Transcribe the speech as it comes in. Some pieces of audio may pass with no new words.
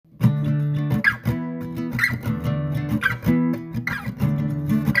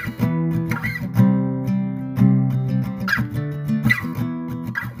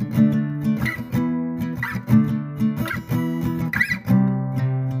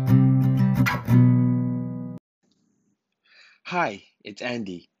Hi, it's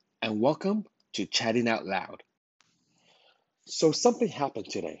Andy, and welcome to Chatting Out Loud. So, something happened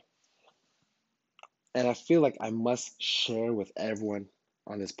today, and I feel like I must share with everyone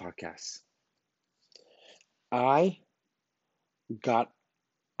on this podcast. I got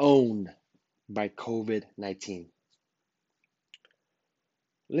owned by COVID 19.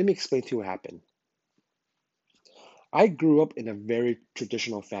 Let me explain to you what happened. I grew up in a very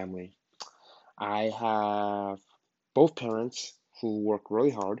traditional family. I have both parents who work really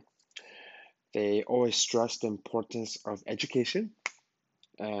hard. They always stress the importance of education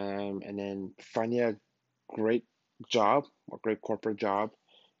and then finding a great job or great corporate job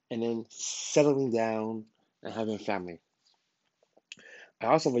and then settling down and having a family. I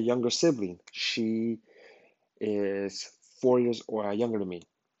also have a younger sibling. She is 4 years or younger than me.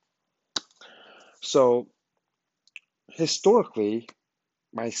 So historically,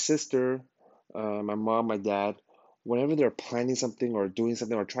 my sister, my mom, my dad, whenever they're planning something or doing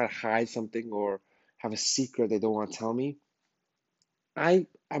something or trying to hide something or have a secret they don't want to tell me, I'm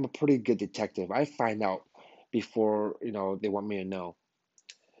a pretty good detective. I find out before they want me to know.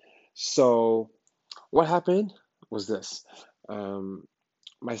 So what happened was this. Um,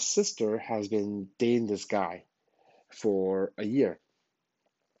 my sister has been dating this guy for a year.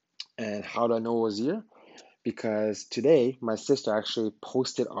 And how do I know it was a year? Because today my sister actually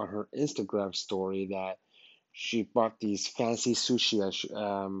posted on her Instagram story that she bought these fancy sushi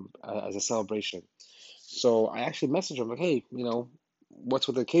as a celebration. So I actually messaged her, I'm like, hey, what's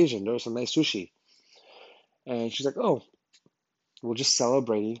with the occasion? There's some nice sushi. And she's like, oh, we're just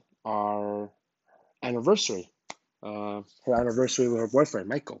celebrating our anniversary, her anniversary with her boyfriend,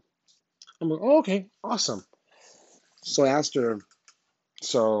 Michael. I'm like, oh, okay, awesome. So I asked her,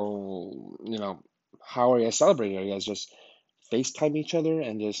 so, how are you guys celebrating? Are you guys just FaceTime each other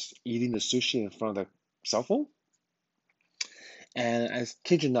and just eating the sushi in front of the cell phone? And I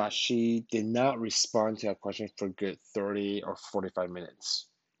kid you not, she did not respond to that question for a good 30 or 45 minutes.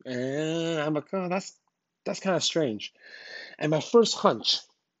 And I'm like, oh, that's kind of strange. And my first hunch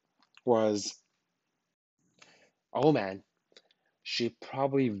was, oh man, she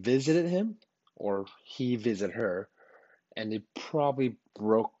probably visited him or he visited her, and they probably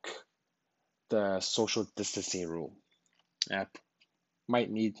broke the social distancing rule. I might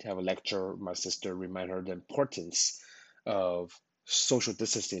need to have a lecture, my sister remind her the importance of social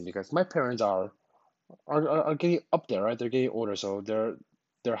distancing because my parents are getting up there, right? They're getting older, so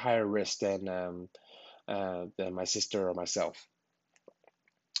they're higher risk than my sister or myself.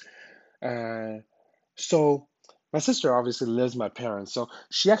 Uh, so my sister obviously lives with my parents, so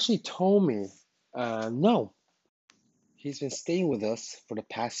she actually told me, no, he's been staying with us for the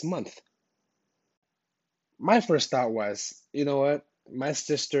past month. My first thought was, you know what? My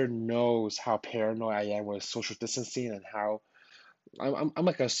sister knows how paranoid I am with social distancing and how I'm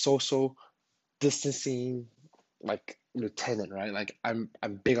like a social distancing like lieutenant, right? Like I'm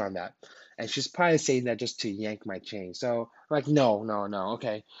big on that. And she's probably saying that just to yank my chain. So I'm like, no, no, no,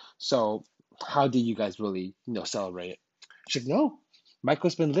 okay. So how do you guys really, celebrate it? She's like, no,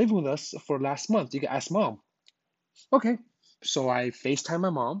 Michael's been living with us for last month. You can ask mom. Okay. So I FaceTime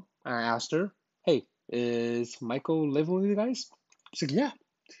my mom and I asked her, hey, is Michael living with you guys? She's like, yeah,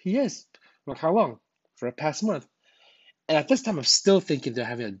 he is. I'm like, how long? For the past month. And at this time, I'm still thinking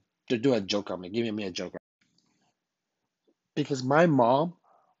they're doing a joke on me, giving me a joke. Because my mom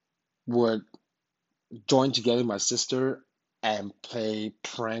would join together with my sister and play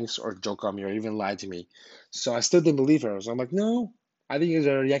pranks or joke on me or even lie to me. So I still didn't believe her. So I'm like, no, I think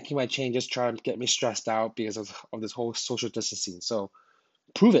they're yanking my chain, just trying to get me stressed out because of this whole social distancing. So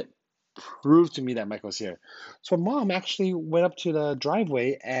prove it. Prove to me that Michael's here. So mom actually went up to the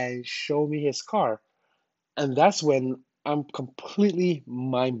driveway and showed me his car. And that's when I'm completely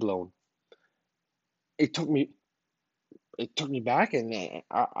mind blown. It took me it took me back and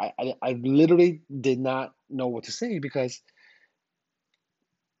I literally did not know what to say because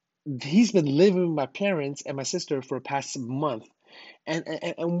he's been living with my parents and my sister for the past month. And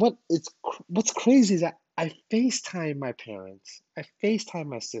what's crazy is that I FaceTime my parents. I FaceTime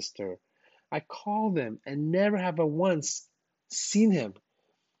my sister. I call them and never have I once seen him.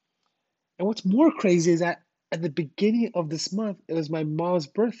 And what's more crazy is that at the beginning of this month, it was my mom's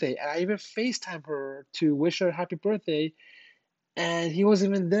birthday, and I even FaceTime her to wish her happy birthday, and he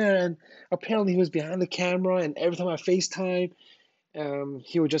wasn't even there. And apparently, he was behind the camera, and every time I FaceTime,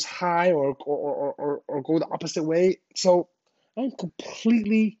 he would just hi or go the opposite way. So I'm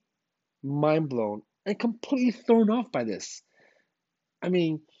completely mind blown and completely thrown off by this. I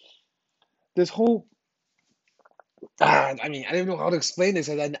mean, this whole I mean, I don't know how to explain this,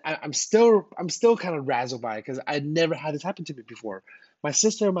 and I'm still kind of razzled by it because I never had this happen to me before. My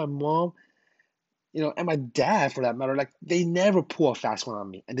sister, my mom, and my dad for that matter, like they never pull a fast one on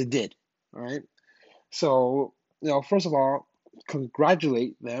me, and they did. All right. So, first of all,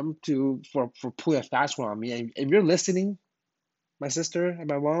 congratulate them for pulling a fast one on me. And if you're listening, my sister and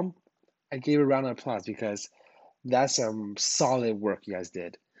my mom, I gave a round of applause because that's some solid work you guys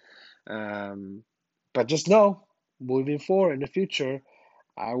did. Um, but just know, moving forward in the future,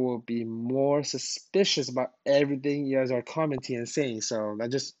 I will be more suspicious about everything you guys are commenting and saying. So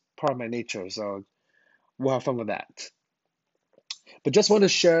that's just part of my nature. So we'll have fun with that. But just want to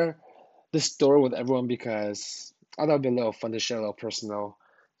share this story with everyone because I thought it'd be a little fun to share a little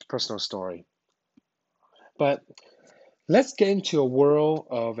personal story. But let's get into a world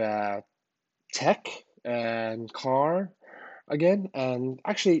of tech and car again. And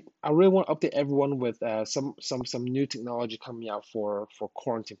actually, I really want to update everyone with some new technology coming out for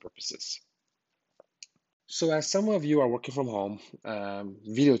quarantine purposes. So, as some of you are working from home,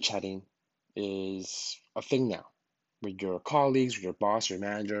 video chatting is a thing now with your colleagues, with your boss, your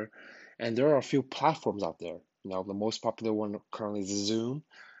manager, and there are a few platforms out there. The most popular one currently is Zoom.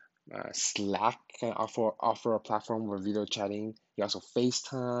 Slack can offer a platform for video chatting. You also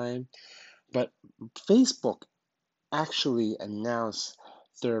FaceTime, but Facebook actually announced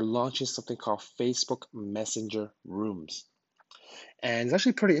they're launching something called Facebook Messenger Rooms, and it's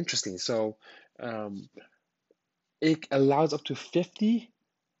actually pretty interesting. So, um, it allows up to 50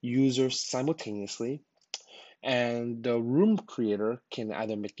 users simultaneously, and the room creator can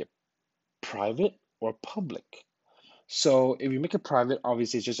either make it private or public. So if you make it private,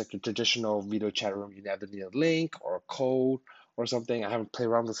 obviously it's just like a traditional video chat room. You either need a link or a code or something. I haven't played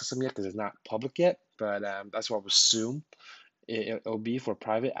around with the system yet because it's not public yet, but that's what I would assume it'll be for a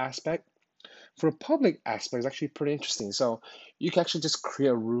private aspect. For a public aspect, it's actually pretty interesting. So you can actually just create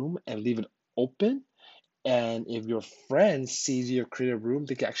a room and leave it open. And if your friend sees your creative room,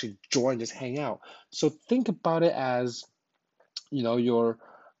 they can actually join, just hang out. So think about it as, you're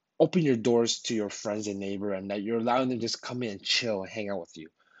open your doors to your friends and neighbor, and that you're allowing them to just come in and chill and hang out with you,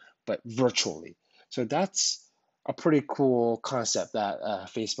 but virtually. So that's a pretty cool concept that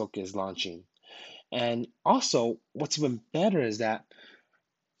Facebook is launching. And also, what's even better is that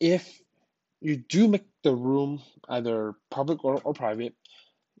if you do make the room either public or private,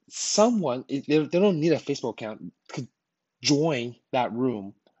 someone, they don't need a Facebook account, could join that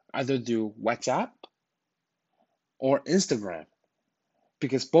room either through WhatsApp or Instagram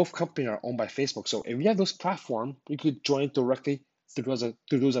because both companies are owned by Facebook. So if you have those platforms, you could join directly through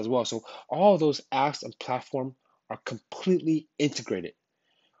those as well. So all those apps and platform are completely integrated.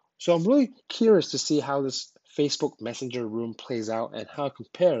 So I'm really curious to see how this Facebook Messenger room plays out and how it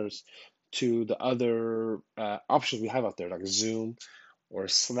compares to the other options we have out there, like Zoom or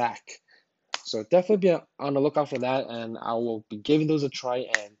Slack. So definitely be on the lookout for that, and I will be giving those a try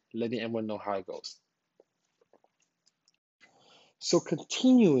and letting everyone know how it goes. So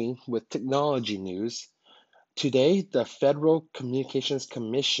continuing with technology news, today the Federal Communications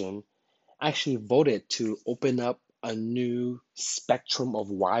Commission actually voted to open up a new spectrum of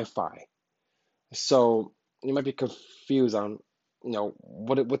Wi-Fi. So you might be confused on,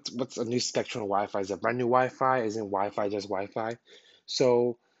 what's a new spectrum of Wi-Fi? Is it brand new Wi-Fi? Isn't Wi-Fi just Wi-Fi?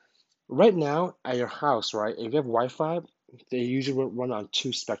 So right now at your house, right, if you have Wi-Fi, they usually run on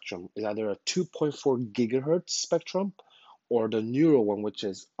two spectrum. It's either a 2.4 gigahertz spectrum or the newer one, which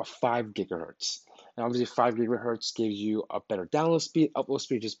is a 5 gigahertz. And obviously, 5 gigahertz gives you a better download speed, upload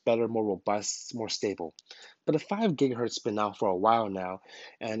speed, just better, more robust, more stable. But the 5 gigahertz has been out for a while now,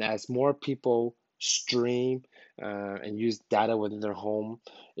 and as more people stream and use data within their home,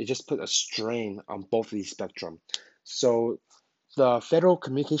 it just put a strain on both of these spectrum. So the Federal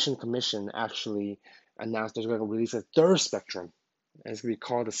Communication Commission actually announced they're going to release a third spectrum, and it's going to be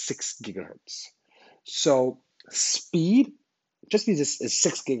called the 6 gigahertz. So speed, just because it's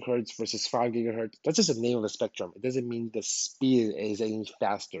 6 gigahertz versus 5 gigahertz, that's just the name of the spectrum. It doesn't mean the speed is any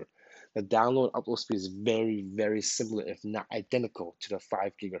faster. The download upload speed is very, very similar, if not identical, to the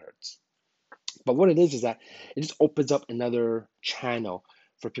 5 gigahertz. But what it is that it just opens up another channel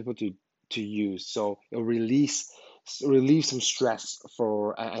for people to use. So it'll relieve some stress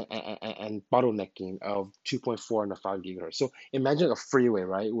for and bottlenecking of 2.4 and the 5 gigahertz. So imagine a freeway,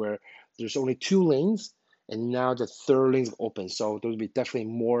 right, where there's only two lanes, and now the third lane is open. So there will be definitely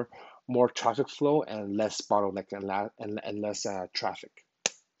more traffic flow and less bottleneck and less traffic.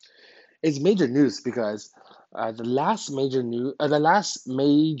 It's major news because the last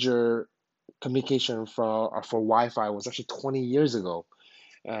major communication for Wi-Fi was actually 20 years ago.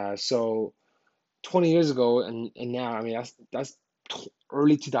 So 20 years ago and now, I mean, that's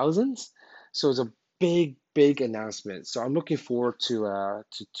early 2000s. So it's a big announcement. So I'm looking forward to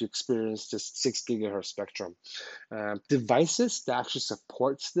experience this 6 gigahertz spectrum. Devices that actually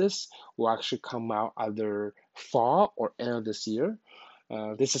supports this will actually come out either fall or end of this year.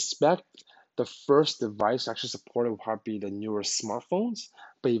 They suspect the first device actually supported will probably be the newer smartphones,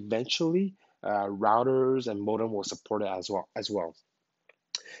 but eventually routers and modem will support it as well.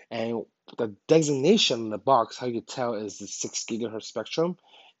 And the designation in the box, how you tell is the 6 gigahertz spectrum.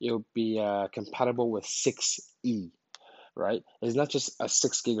 It'll be compatible with 6E, right? It's not just a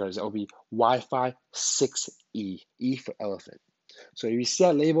 6 gigahertz, it'll be Wi-Fi 6E, E for elephant. So if you see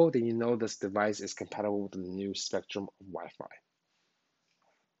that label, then you know this device is compatible with the new spectrum of Wi-Fi.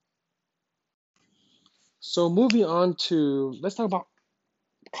 So moving on to, let's talk about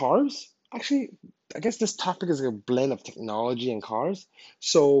cars. Actually, I guess this topic is a blend of technology and cars.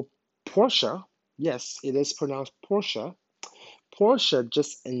 So Porsche, yes, it is pronounced Porsche. Porsche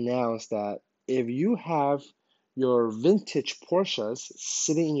just announced that if you have your vintage Porsches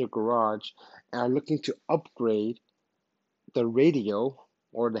sitting in your garage and are looking to upgrade the radio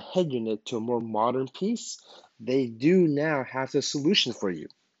or the head unit to a more modern piece, they do now have the solution for you.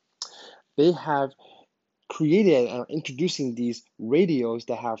 They have created and are introducing these radios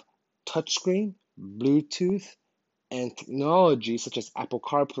that have touchscreen, Bluetooth, and technology such as Apple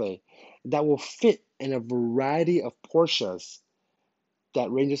CarPlay that will fit in a variety of Porsches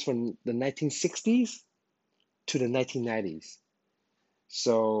that ranges from the 1960s to the 1990s.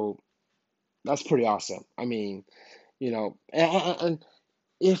 So that's pretty awesome. I mean, and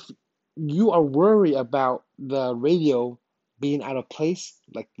if you are worried about the radio being out of place,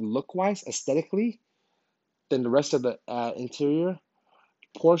 like look wise, aesthetically, then the rest of the interior,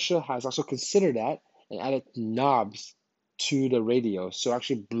 Porsche has also considered that and added knobs to the radio, so it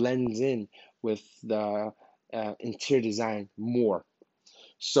actually blends in with the interior design more.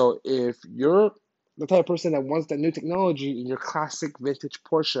 So if you're the type of person that wants that new technology in your classic vintage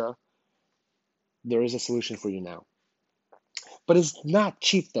Porsche, there is a solution for you now. But it's not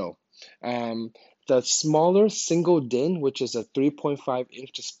cheap though. Um, the smaller single DIN, which is a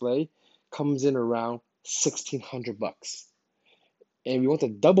 3.5-inch display, comes in around $1,600. And if you want the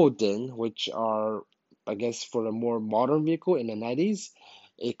double DIN, which are, I guess, for a more modern vehicle in the 90s,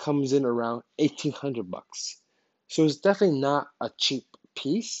 it comes in around $1,800. So it's definitely not a cheap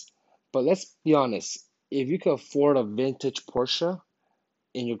piece. But let's be honest, if you can afford a vintage Porsche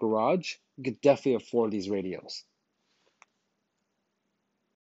in your garage, you could definitely afford these radios.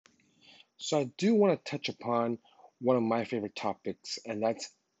 So I do want to touch upon one of my favorite topics, and that's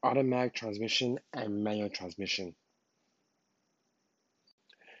automatic transmission and manual transmission.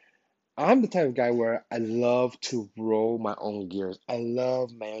 I'm the type of guy where I love to roll my own gears. I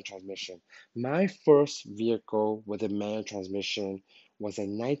love manual transmission. My first vehicle with a manual transmission was a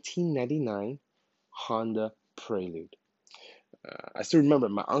 1999 Honda Prelude. I still remember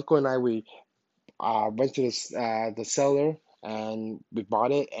my uncle and I, we went to the seller and we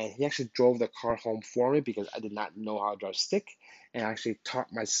bought it, and he actually drove the car home for me because I did not know how to drive stick, and I actually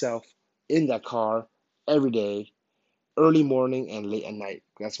taught myself in that car every day, early morning and late at night.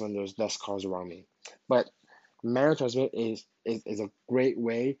 That's when there's less cars around me. But manual transmission is a great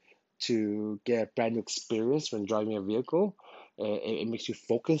way to get a brand new experience when driving a vehicle. It makes you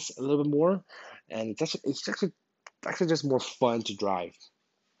focus a little bit more, and it's actually just more fun to drive.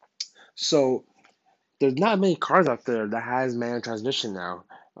 So there's not many cars out there that has manual transmission now.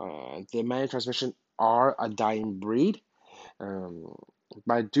 The manual transmission are a dying breed, um,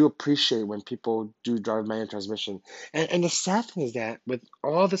 but I do appreciate when people do drive manual transmission. And the sad thing is that with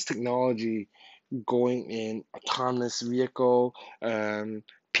all this technology going in autonomous vehicle,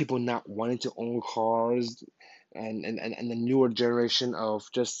 people not wanting to own cars, and the newer generation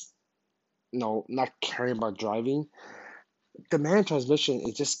of just not caring about driving, the manual transmission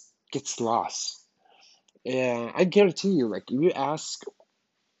it just gets lost. Yeah, I guarantee you, like if you ask,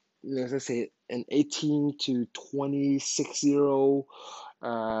 let's say an 18 to 26-year-old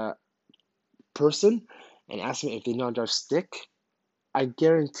uh, person and ask them if they know how to drive stick, I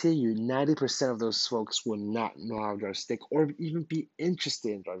guarantee you 90% of those folks will not know how to drive stick or even be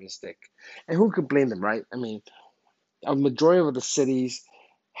interested in driving stick. And who could blame them, right? I mean, a majority of the cities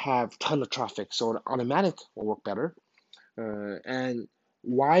have ton of traffic, so the automatic will work better. And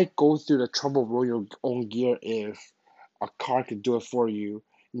why go through the trouble of rolling your own gear if a car could do it for you?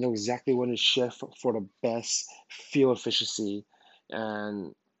 You know exactly when to shift for the best fuel efficiency,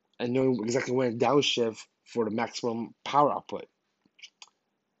 and know exactly when to downshift for the maximum power output.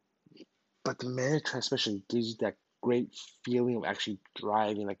 But the manual transmission gives you that great feeling of actually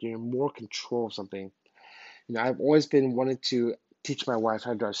driving, like you're in more control of something. I've always been wanting to teach my wife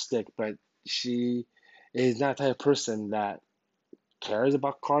how to drive stick, but she is not the type of person that cares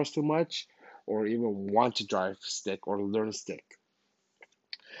about cars too much or even want to drive stick or learn stick.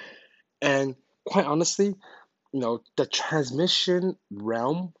 And quite honestly, the transmission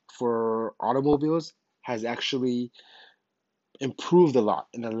realm for automobiles has actually improved a lot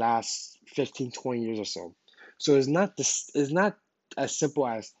in the last 15, 20 years or so. So it's not as simple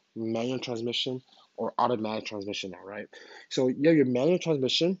as manual transmission or automatic transmission now, right? So you have your manual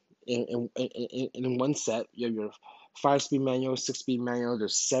transmission in one set. You have your 5-speed manual, 6-speed manual,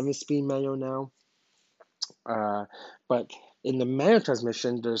 there's 7-speed manual now. Uh, but in the manual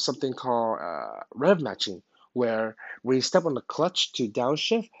transmission, there's something called rev matching, where when you step on the clutch to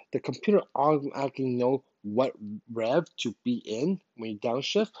downshift, the computer automatically know what rev to be in when you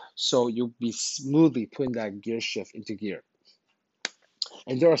downshift, so you'll be smoothly putting that gear shift into gear.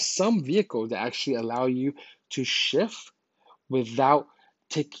 And there are some vehicles that actually allow you to shift without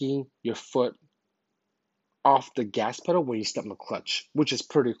taking your foot off the gas pedal when you step on the clutch, which is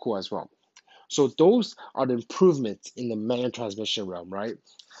pretty cool as well. So those are the improvements in the manual transmission realm, right?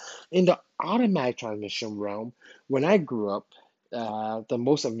 In the automatic transmission realm, when I grew up, the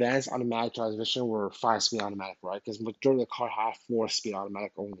most advanced automatic transmission were 5-speed automatic, right? Because majority of the car have 4-speed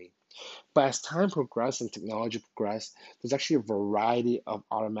automatic only. But as time progressed and technology progressed, there's actually a variety of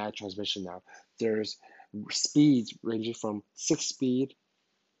automatic transmission now. There's speeds ranging from 6-speed,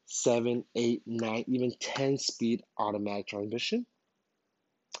 7, 8, 9, even 10-speed automatic transmission.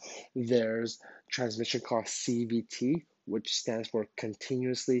 There's transmission called CVT, which stands for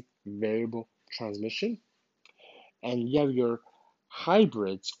continuously variable transmission. And you have your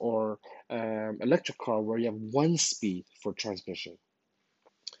hybrids or electric car where you have one speed for transmission.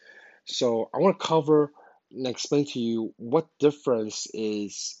 So I want to cover and explain to you what difference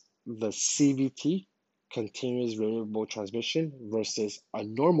is the CVT, continuous variable transmission, versus a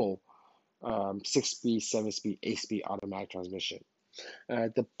normal 6-speed, 7-speed, 8-speed automatic transmission.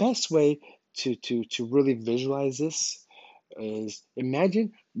 The best way to really visualize this is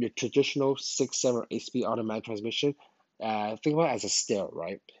imagine your traditional 6, 7, or 8-speed automatic transmission. Think about it as a stair,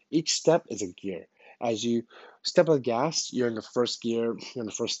 right? Each step is a gear. As you step on the gas, you're in the first gear, you're in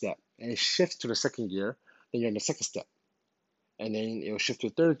the first step. And it shifts to the second gear, then you're in the second step. And then it'll shift to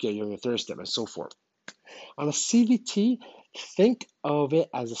the third gear, you're in the third step, and so forth. On a CVT, think of it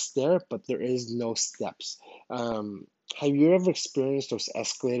as a stair, but there is no steps. Have you ever experienced those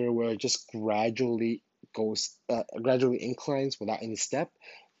escalator where it just gradually inclines without any step?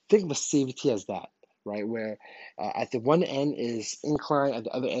 Think of a CVT as that, right? Where at the one end is incline, at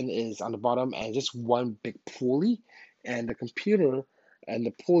the other end is on the bottom, and just one big pulley, and the computer and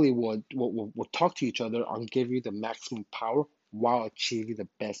the pulley will talk to each other and give you the maximum power while achieving the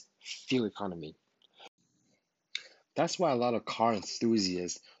best fuel economy. That's why a lot of car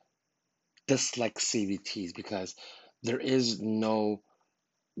enthusiasts dislike CVTs because there is no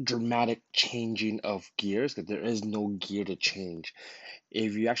dramatic changing of gears, that there is no gear to change.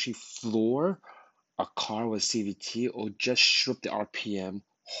 If you actually floor a car with CVT, it'll just shoot up the RPM,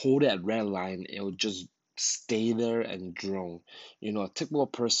 hold it at red line, it'll just stay there and drone. A typical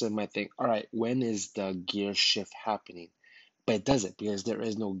person might think, all right, when is the gear shift happening? But it doesn't because there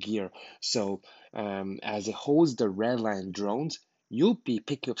is no gear. So as it holds the red line drones, you'll be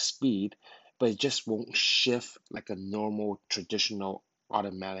picking up speed, but it just won't shift like a normal traditional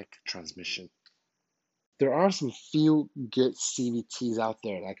automatic transmission. There are some few good CVTs out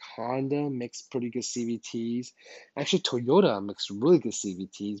there, like Honda makes pretty good CVTs. Actually, Toyota makes really good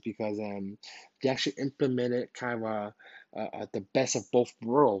CVTs because they actually implemented kind of the best of both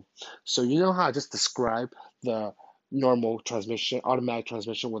worlds. So you know how I just described the normal transmission, automatic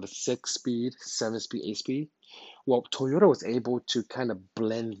transmission with a 6-speed, 7-speed, 8-speed? Well, Toyota was able to kind of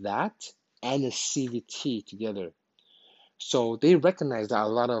blend that and a CVT together. So they recognize that a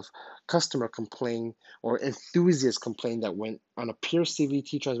lot of customer complain or enthusiasts complain that when on a pure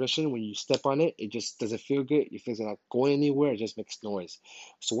CVT transmission, when you step on it, it just doesn't feel good. It feels like going anywhere. It just makes noise.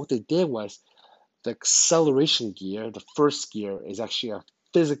 So what they did was the acceleration gear, the first gear, is actually a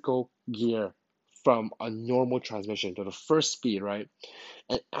physical gear from a normal transmission to the first speed, right?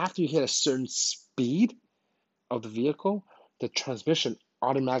 And after you hit a certain speed of the vehicle, the transmission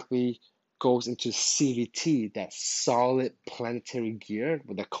automatically goes into CVT, that solid planetary gear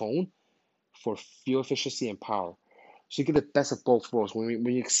with a cone for fuel efficiency and power. So you get the best of both worlds. When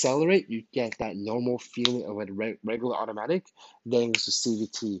you accelerate, you get that normal feeling of a regular automatic, then it goes to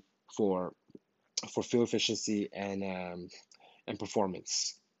CVT for fuel efficiency and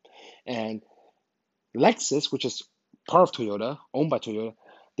performance. And Lexus, which is part of Toyota, owned by Toyota,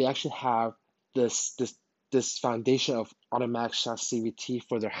 they actually have this this this foundation of automatic shaft CVT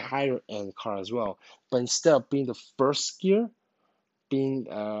for their higher end car as well. But instead of being the first gear, being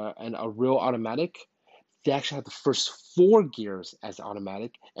and a real automatic, they actually have the first four gears as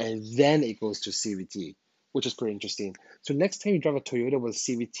automatic, and then it goes to CVT, which is pretty interesting. So next time you drive a Toyota with a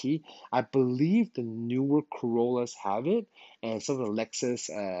CVT, I believe the newer Corollas have it, and some of the Lexus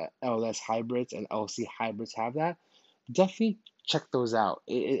LS hybrids and LC hybrids have that. Definitely check those out.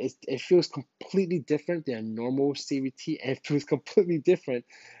 It feels completely different than a normal CVT, and it feels completely different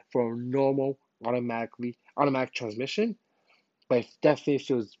from a normal automatic transmission, but it definitely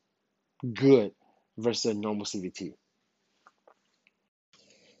feels good versus a normal CVT.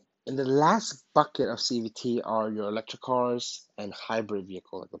 And the last bucket of CVT are your electric cars and hybrid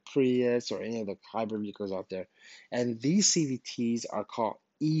vehicles, like the Prius or any of the hybrid vehicles out there. And these CVTs are called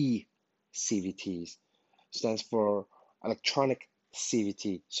eCVTs, stands for electronic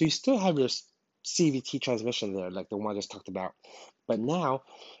CVT. So you still have your CVT transmission there, like the one I just talked about, but now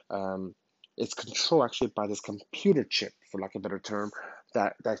um, it's controlled actually by this computer chip, for lack of a better term,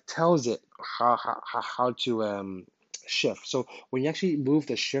 that tells it how to shift. So when you actually move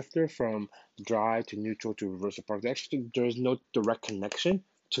the shifter from drive to neutral to reverse to park, actually there is no direct connection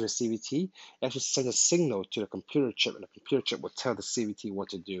to the CVT. It actually sends a signal to the computer chip, and the computer chip will tell the CVT what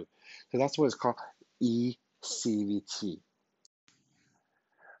to do. So that's what it's called, eCVT.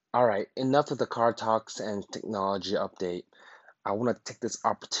 All right, enough of the car talks and technology update. I want to take this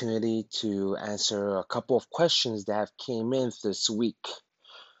opportunity to answer a couple of questions that have came in this week.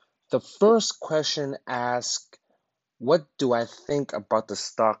 The first question asks, what do I think about the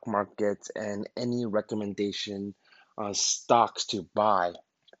stock market and any recommendation on stocks to buy?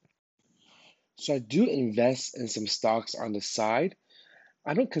 So I do invest in some stocks on the side.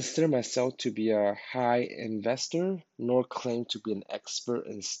 I don't consider myself to be a high investor, nor claim to be an expert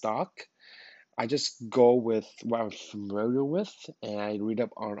in stock. I just go with what I'm familiar with, and I read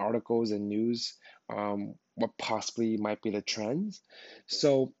up on articles and news, what possibly might be the trends.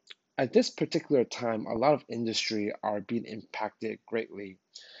 So at this particular time, a lot of industry are being impacted greatly.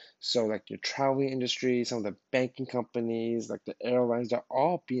 So like your traveling industry, some of the banking companies, like the airlines, they're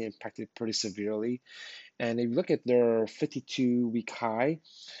all being impacted pretty severely. And if you look at their 52-week high,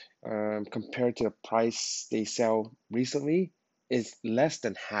 compared to the price they sell recently, is less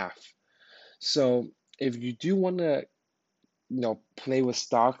than half. So if you do want to, play with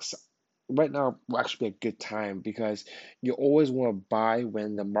stocks, right now will actually be a good time because you always want to buy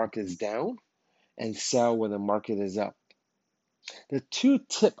when the market is down and sell when the market is up. The two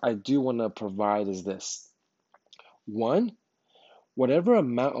tip I do want to provide is this. One, whatever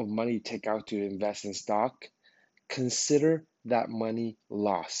amount of money you take out to invest in stock, consider that money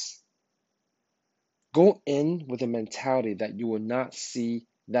loss. Go in with a mentality that you will not see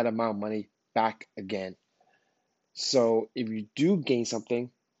that amount of money back again. So if you do gain something,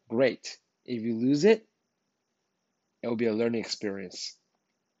 great. If you lose it, it will be a learning experience.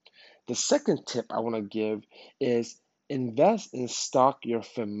 The second tip I want to give is invest in stock you're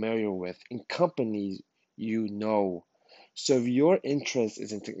familiar with, in companies you know. So if your interest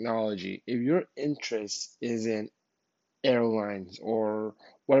is in technology, if your interest is in airlines or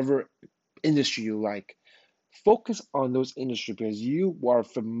whatever industry you like, focus on those industries because you are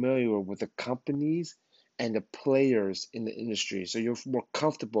familiar with the companies and the players in the industry. So you're more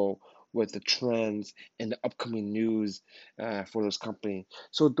comfortable with the trends and the upcoming news for those companies.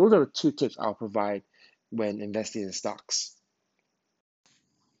 So those are the two tips I'll provide when investing in stocks.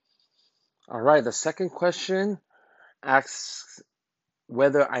 All right, the second question asks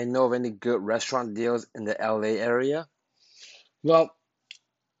whether I know of any good restaurant deals in the LA area. Well,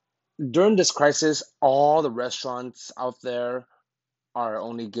 during this crisis, all the restaurants out there are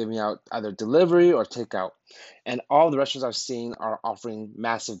only giving out either delivery or takeout. And all the restaurants I've seen are offering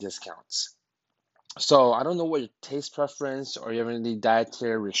massive discounts. So I don't know what your taste preference or you have any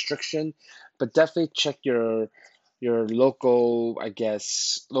dietary restriction, but definitely check your local, I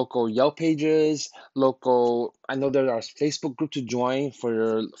guess, local Yelp pages, local. I know there are Facebook group to join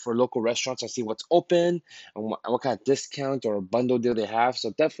for local restaurants and see what's open and what kind of discount or bundle deal they have.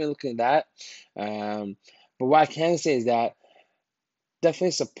 So definitely looking at that. But what I can say is that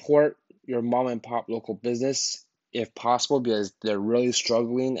definitely support your mom and pop local business if possible because they're really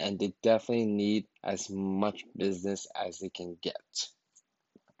struggling and they definitely need as much business as they can get.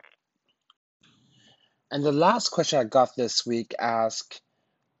 And the last question I got this week asked,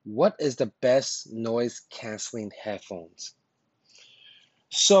 what is the best noise canceling headphones?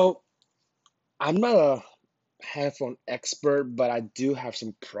 So I'm not a headphone expert, but I do have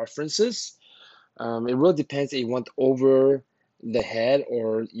some preferences. It really depends if you want over the head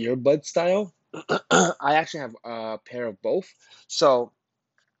or earbud style. I actually have a pair of both. So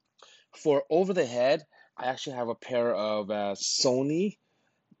for over the head, I actually have a pair of Sony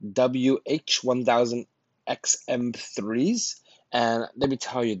WH-1000XM3s, and let me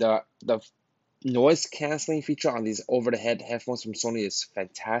tell you, the noise canceling feature on these over the head headphones from Sony is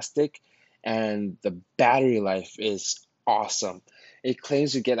fantastic, and the battery life is awesome. It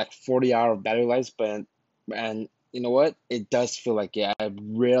claims you get like 40-hour battery life, but and you know what? It does feel like it. I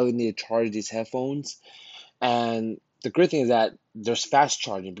rarely need to charge these headphones, and the great thing is that there's fast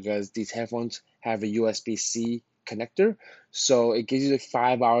charging because these headphones have a USB-C connector, so it gives you like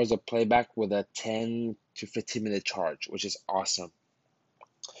 5 hours of playback with a 10 to 15-minute charge, which is awesome.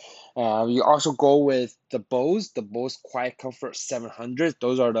 You also go with the Bose Quiet Comfort 700.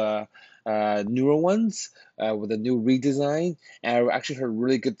 Those are the newer ones with a new redesign. And I've actually heard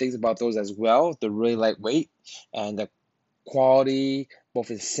really good things about those as well. They're really lightweight, and the quality,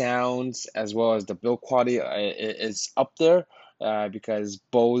 both in sounds as well as the build quality, is up there. Because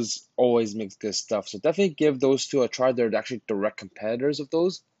Bose always makes good stuff. So definitely give those two a try. They're actually direct competitors of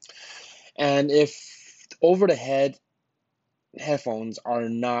those. And if over the head headphones are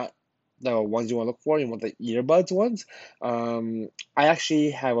not the ones you want to look for. You want the earbuds ones. I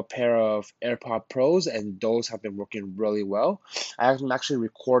actually have a pair of AirPod Pros, and those have been working really well. I'm actually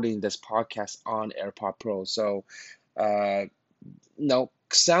recording this podcast on AirPod Pros, so uh, no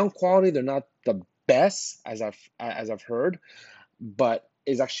sound quality. They're not the best as I've heard, but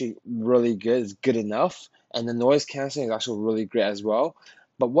it's actually really good. It's good enough, and the noise canceling is actually really great as well.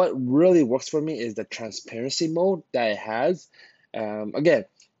 But what really works for me is the transparency mode that it has. Again,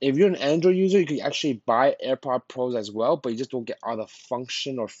 if you're an Android user, you can actually buy AirPod Pros as well, but you just don't get all the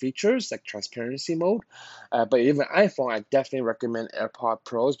function or features like transparency mode. But even iPhone, I definitely recommend AirPod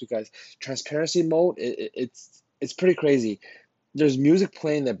Pros because transparency mode, it's pretty crazy. There's music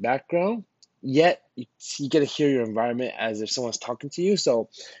playing in the background, yet you get to hear your environment as if someone's talking to you. So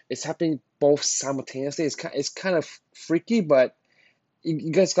it's happening both simultaneously. It's kind of freaky, but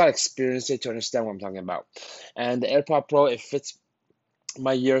you guys got to experience it to understand what I'm talking about. And the AirPod Pro, it fits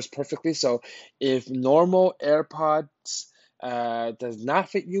my ears perfectly. So if normal AirPods does not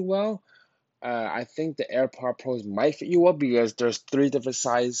fit you well, I think the AirPod Pros might fit you well because there's three different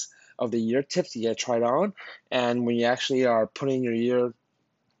size of the ear tips you get tried on, and when you actually are putting in your ear,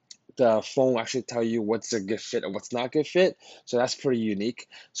 the phone will actually tell you what's a good fit and what's not a good fit. So that's pretty unique.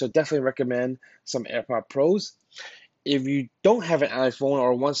 So definitely recommend some AirPod Pros. If you don't have an iPhone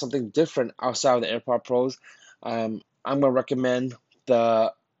or want something different outside of the AirPod Pros, I'm gonna recommend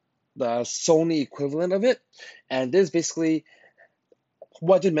the the Sony equivalent of it. And this is basically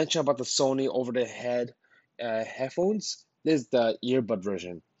what I did mention about the Sony over the head headphones. This is the earbud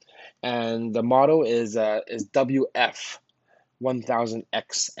version, and the model is WF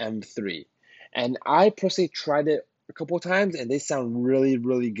 1000XM3. And I personally tried it a couple of times, and they sound really,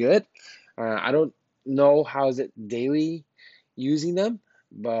 really good. I don't know how is it daily using them,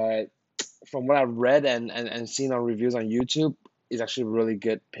 but from what I've read and seen on reviews on YouTube, it's actually a really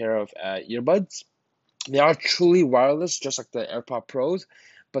good pair of earbuds. They are truly wireless, just like the AirPod Pros,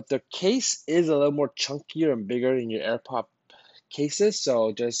 but their case is a little more chunkier and bigger than your AirPod cases,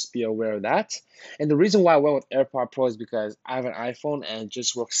 so just be aware of that. And the reason why I went with AirPod Pro is because I have an iPhone and it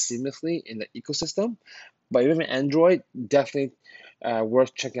just works seamlessly in the ecosystem. But if you have an Android, definitely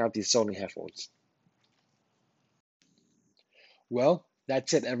worth checking out these Sony headphones. Well,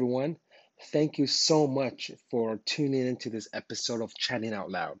 that's it, everyone. Thank you so much for tuning into this episode of Chatting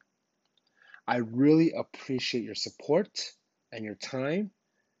Out Loud. I really appreciate your support and your time.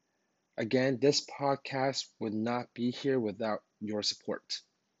 Again, this podcast would not be here without your support.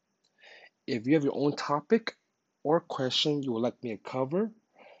 If you have your own topic or question you would like me to cover,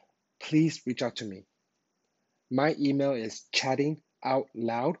 please reach out to me. My email is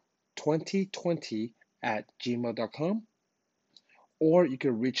chattingoutloud2020 at gmail.com, or you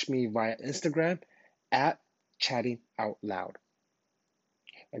can reach me via Instagram at chattingoutloud.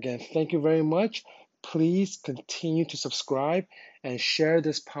 Again, thank you very much. Please continue to subscribe and share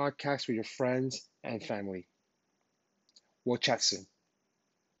this podcast with your friends and family. We'll chat soon.